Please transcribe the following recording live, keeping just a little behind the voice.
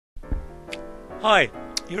Hi,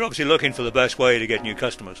 you're obviously looking for the best way to get new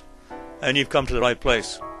customers, and you've come to the right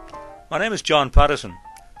place. My name is John Patterson,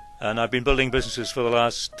 and I've been building businesses for the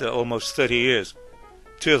last almost 30 years,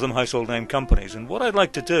 two of them household name companies. And what I'd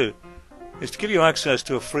like to do is to give you access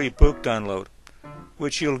to a free book download,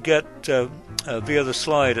 which you'll get via the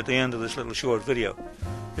slide at the end of this little short video.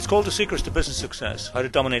 It's called The Secrets to Business Success: How to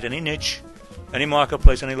Dominate Any Niche, Any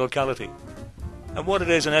Marketplace, Any Locality. And what it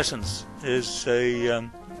is, in essence, is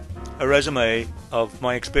a resume of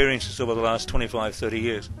my experiences over the last 25-30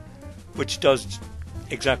 years, which does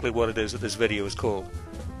exactly what it is that this video is called: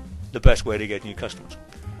 the best way to get new customers.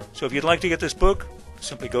 So if you'd like to get this book,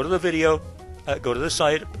 simply go to the video, go to the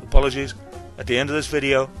site, apologies, at the end of this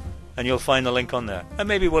video, and you'll find the link on there. And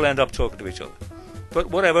maybe we'll end up talking to each other. But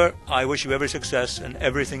whatever, I wish you every success in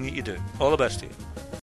everything that you do. All the best to you.